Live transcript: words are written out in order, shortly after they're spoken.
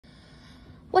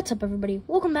What's up, everybody?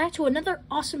 Welcome back to another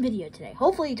awesome video today.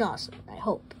 Hopefully it's awesome. I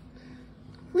hope.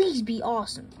 Please be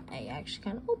awesome. I actually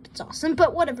kind of hope it's awesome,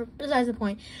 but whatever. Besides the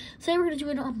point. Today we're going to do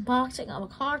an unboxing of a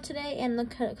car today and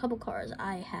look at a couple cars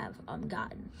I have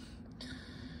gotten.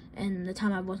 And the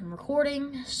time I wasn't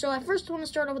recording. So I first want to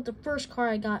start off with the first car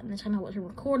I got and the time I wasn't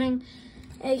recording.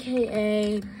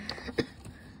 AKA...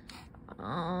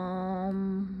 I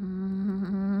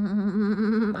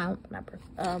don't remember.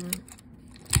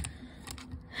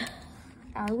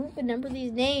 I won't remember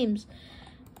these names.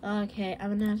 Okay,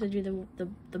 I'm gonna have to do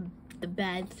the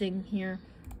bad thing here.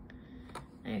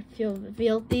 I feel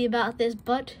guilty about this,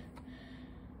 but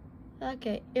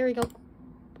okay, here we go.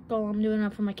 Oh, I'm doing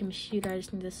it from my computer. I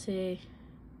just need to see.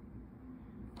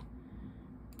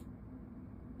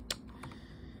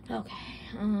 Okay.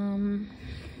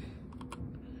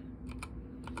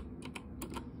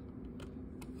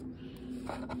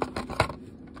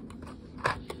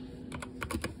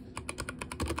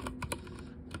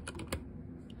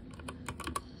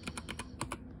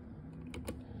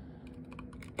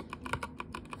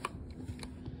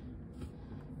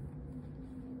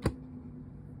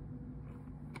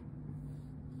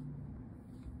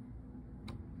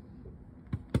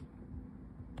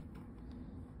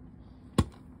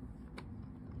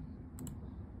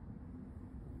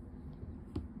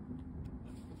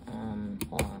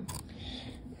 Hold on.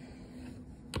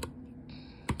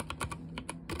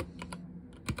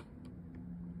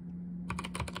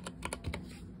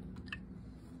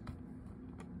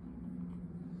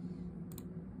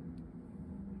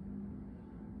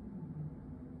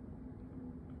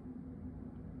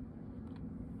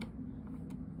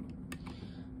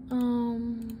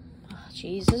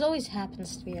 Jeez, this always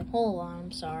happens to me. Hold on,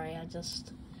 I'm sorry. I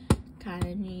just kind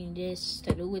of need this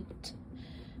to do it.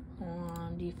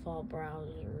 On default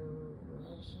browser.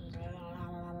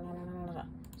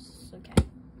 Okay.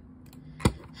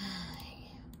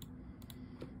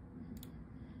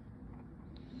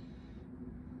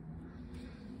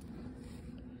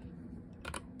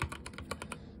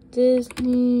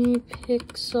 Disney,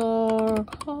 Pixar,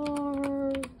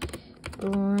 car,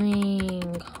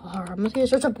 brain car. I'm just gonna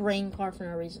search a brain car for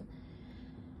no reason.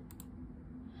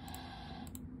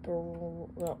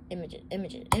 Well, image.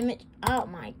 Oh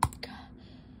my god.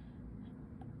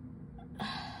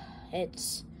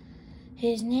 It's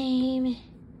his name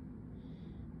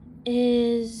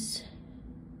is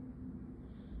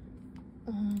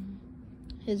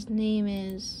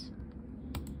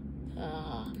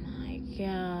oh my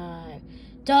god,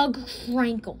 Doug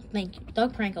Frankel. Thank you,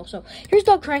 Doug Frankel. So here's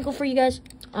Doug Frankel for you guys.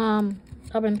 Probably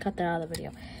gonna cut that out of the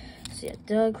video. So yeah,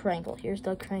 Doug Frankel. Here's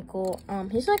Doug Frankel.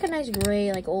 He's like a nice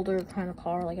gray, like older kind of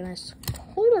car, like a nice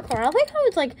older car. I like how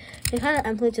it's like it kind of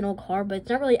emulates an old car, but it's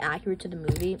not really accurate to the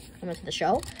movie. I mean, to the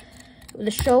show. The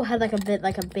show had like a bit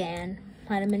like a van,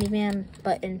 had a minivan,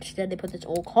 but instead they put this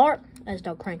old car as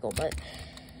Doug Frankel. But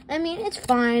I mean, it's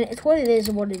fine. It's what it is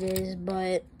and what it is.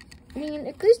 But I mean,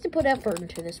 at least they put effort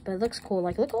into this. But it looks cool.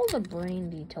 Like, look at all the brain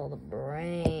detail. The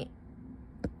brain.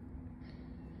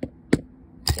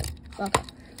 Okay.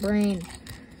 Brain.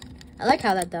 I like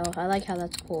how that, though. I like how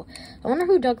that's cool. I wonder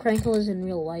who Doug Frankel is in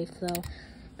real life, though.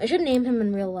 I should name him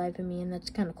in real life. I mean, that's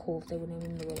kind of cool if they would name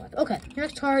him in real life. Okay,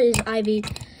 next car is Ivy.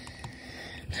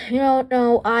 You don't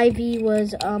know, Ivy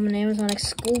was an Amazon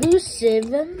exclusive.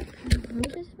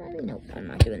 What is Ivy? Nope, I'm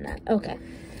not doing that. Okay.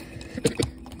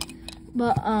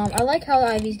 But, I like how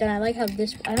Ivy's done. I like how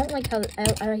this, I don't like how,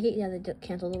 I hate, yeah, they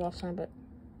canceled it off time, but.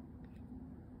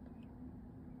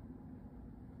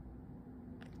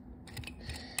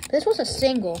 This was a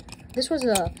single. This was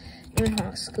a Amazon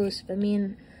exclusive. I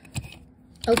mean,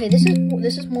 okay, this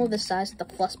is more of the size of the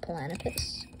Plus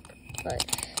Platypus, but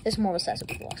this is more of the size of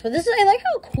the Plus. But this is, I like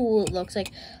how cool it looks.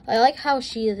 Like, I like how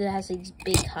she has these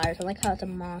big tires. I like how it's a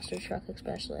monster truck,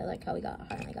 especially. I like how we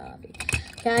finally got Ivy.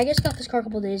 Okay, I just got this car a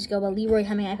couple days ago by Leroy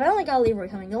Hemming. I finally got Leroy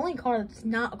Hemming. The only car that's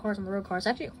not a Cars on the Road car. It's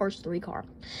actually a Cars 3 car.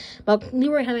 But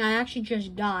Leroy Hemming, I actually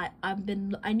just got. I'm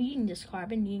needing this car. I've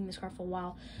been needing this car for a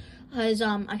while. Because,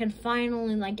 I can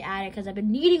finally, like, add it, because I've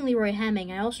been needing Leroy Hemming.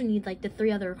 I also need, like, the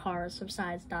 3 other cars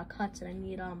besides Doc Hudson. I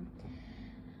need,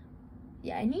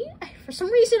 for some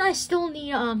reason, I still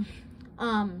need,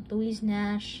 Louise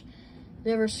Nash,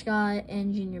 River Scott,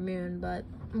 and Junior Moon, but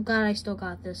I'm glad I still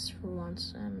got this for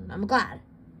once, and I'm glad.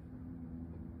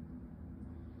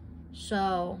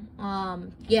 So,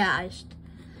 yeah,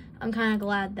 I'm kind of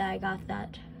glad that I got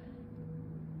that.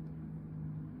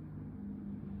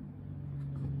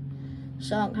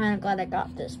 So I'm kind of glad I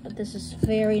got this. But this is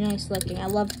very nice looking. I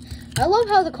love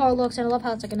how the car looks, and I love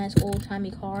how it's like a nice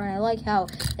old-timey car. And I like how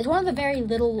it's one of the very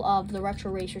little of the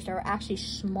retro racers that are actually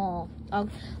small.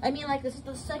 I mean, like, this is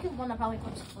the second one that probably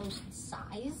comes close in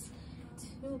size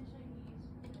to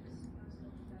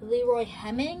Leroy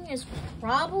Hemming is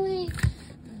probably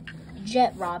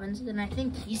Jet Robinson, and I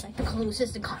think he's like the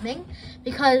closest to coming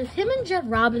because him and Jet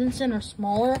Robinson are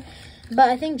smaller, but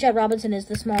I think Jet Robinson is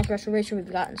the smallest retro racer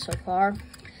we've gotten so far.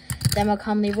 Then will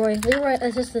come Leroy. Leroy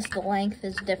is just the length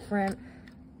is different,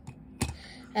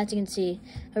 as you can see.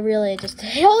 But really,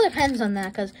 it all depends on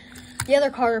that because the other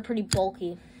cars are pretty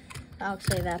bulky. I'll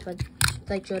say that, but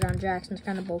like Jordan Jackson's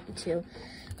kind of bulky too.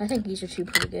 I think these are two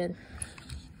pretty good.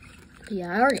 But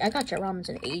yeah, I got Jet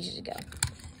Robinson ages ago.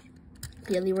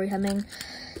 Yeah, Leroy Hemming.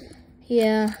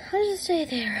 Yeah, how does it say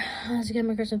there? Let's get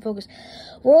my cursor in focus.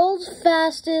 World's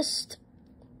fastest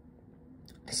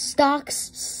stock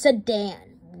sedan.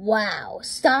 Wow,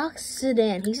 stock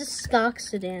sedan. He's a stock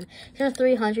sedan. He's got a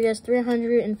 300. He has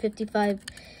 355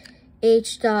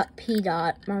 H.P.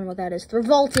 I don't know what that is.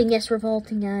 Revolting. Yes,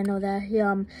 revolting. Yeah, I know that.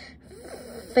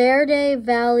 Faraday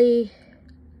Valley.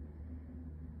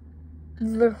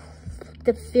 The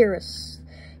Fierce.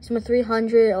 He's number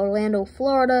 300, Orlando,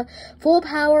 Florida. Full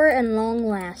power and long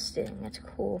lasting. That's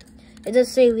cool. It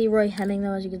does say Leroy Hemming,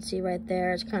 though, as you can see right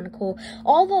there. It's kind of cool.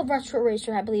 All the retro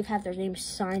racers, I believe, have their names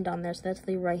signed on there, so that's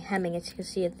Leroy Hemming, as you can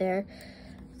see it there.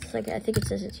 It's like, I think it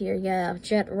says it here. Yeah,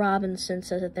 Jet Robinson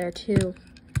says it there, too.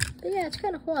 But yeah, it's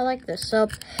kind of cool. I like this. So,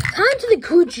 time to the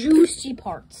good, juicy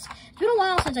parts. It's been a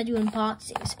while since I do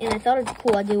unboxings, and I thought it was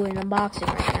cool I do an unboxing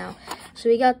right now. So,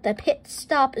 we got the Pit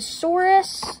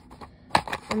Stoposaurus.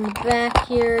 On the back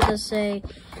here, it does say,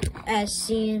 as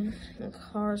seen, the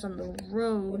cars on the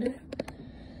road.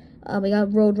 We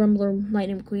got Road Rumbler,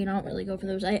 Lightning McQueen. I don't really go for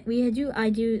those. This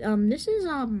is,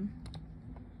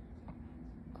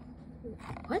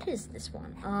 what is this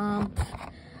one?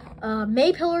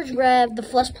 May Pillars Rev, the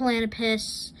Flush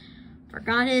Platypus.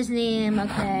 Forgot his name,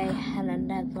 okay. And then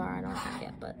Nedlar, I don't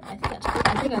forget, but I think that's cool.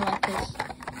 I think I like this.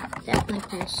 Definitely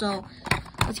cool. So,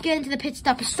 let's get into the Pit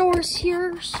Stoposaurus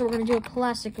here. So, we're going to do a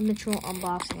classic Mitchell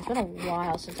unboxing. It's been a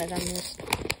while since I've done this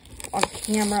on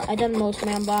camera. I've done most of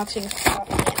my unboxings.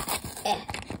 There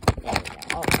we go.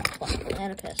 Oh, Flush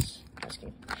Platypus.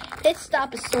 Pit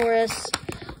Stoposaurus.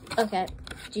 Okay.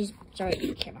 Jeez,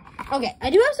 sorry, camera. Okay, I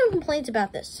do have some complaints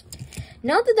about this.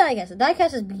 Not the diecast. The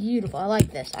diecast is beautiful. I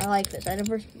like this.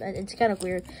 It's kind of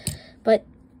weird. But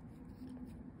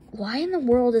why in the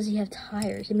world does he have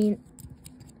tires? I mean,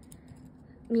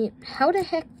 how the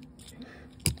heck?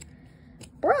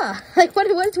 Bruh, like, what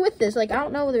is with this? Like, I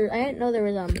didn't know there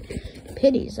was,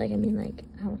 pitties. Like, I mean, like,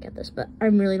 I don't get this, but I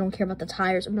really don't care about the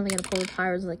tires. I'm really gonna pull the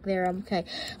tires, like, there. Okay.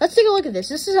 Let's take a look at this.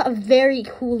 This is a very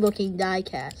cool looking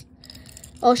diecast.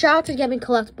 Oh, shout out to Gaming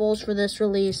Collectibles for this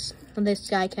release of this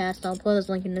diecast. I'll put this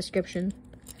link in the description.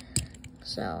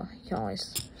 So, you can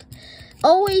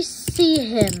always see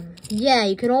him. Yeah,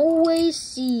 you can always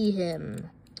see him.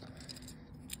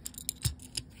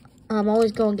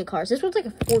 Always go and get cars. This one's like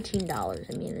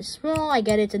 $14. I mean, it's small. I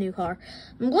get it. It's a new car.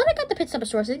 I'm glad I got the Pit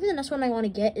Stoposaurus. I think the next one I want to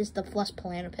get is the Flush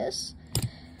Platypus.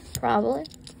 Probably.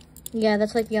 Yeah,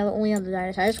 that's like the only other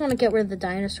dinosaur. I just want to get rid of the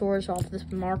dinosaurs off this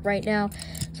mark right now.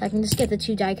 So I can just get the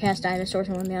two diecast dinosaurs,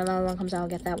 and when the other one comes out, I'll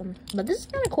get that one. But this is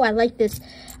kind of cool. I like this.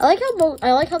 I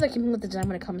like how they're keeping with the design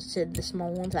when it comes to the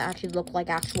small ones that actually look like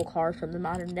actual cars from the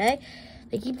modern day.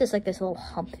 They keep this like this little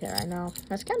hump here. I know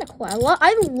that's kind of cool. I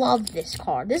love this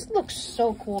car. This looks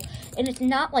so cool, and it's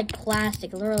not like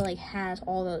plastic. It literally like has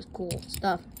all those cool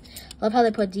stuff. Love how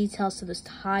they put details to those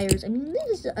tires. I mean,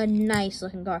 this is a nice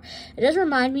looking car. It does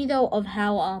remind me though of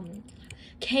how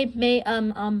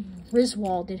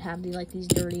Griswold did have these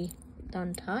dirty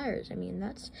done tires. I mean,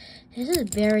 this is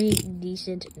very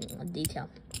decent detail.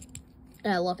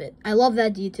 I love it. I love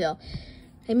that detail.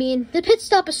 I mean, the Pit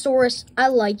Stoposaurus, I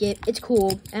like it. It's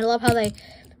cool. And I love how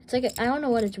it's like, I don't know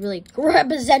what it's really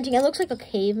representing. It looks like a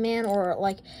caveman, or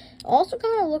like, also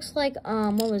kind of looks like,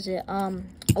 what was it? A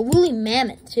woolly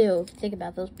mammoth, too. If you think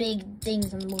about those big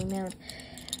things on the woolly mammoth.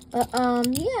 Yeah,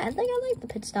 I think I like the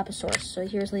Pit Stoposaurus. So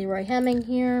here's Leroy Hemming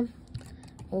here.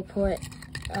 We'll put,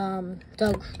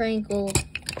 Doug Frankel,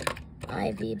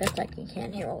 Ivy, best I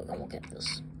can here. We'll get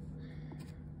this.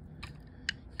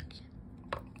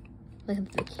 Look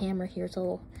at the camera here, it's a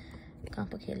little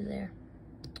complicated there.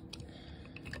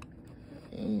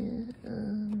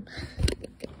 And,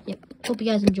 yep, hope you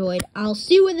guys enjoyed. I'll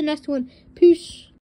see you in the next one. Peace.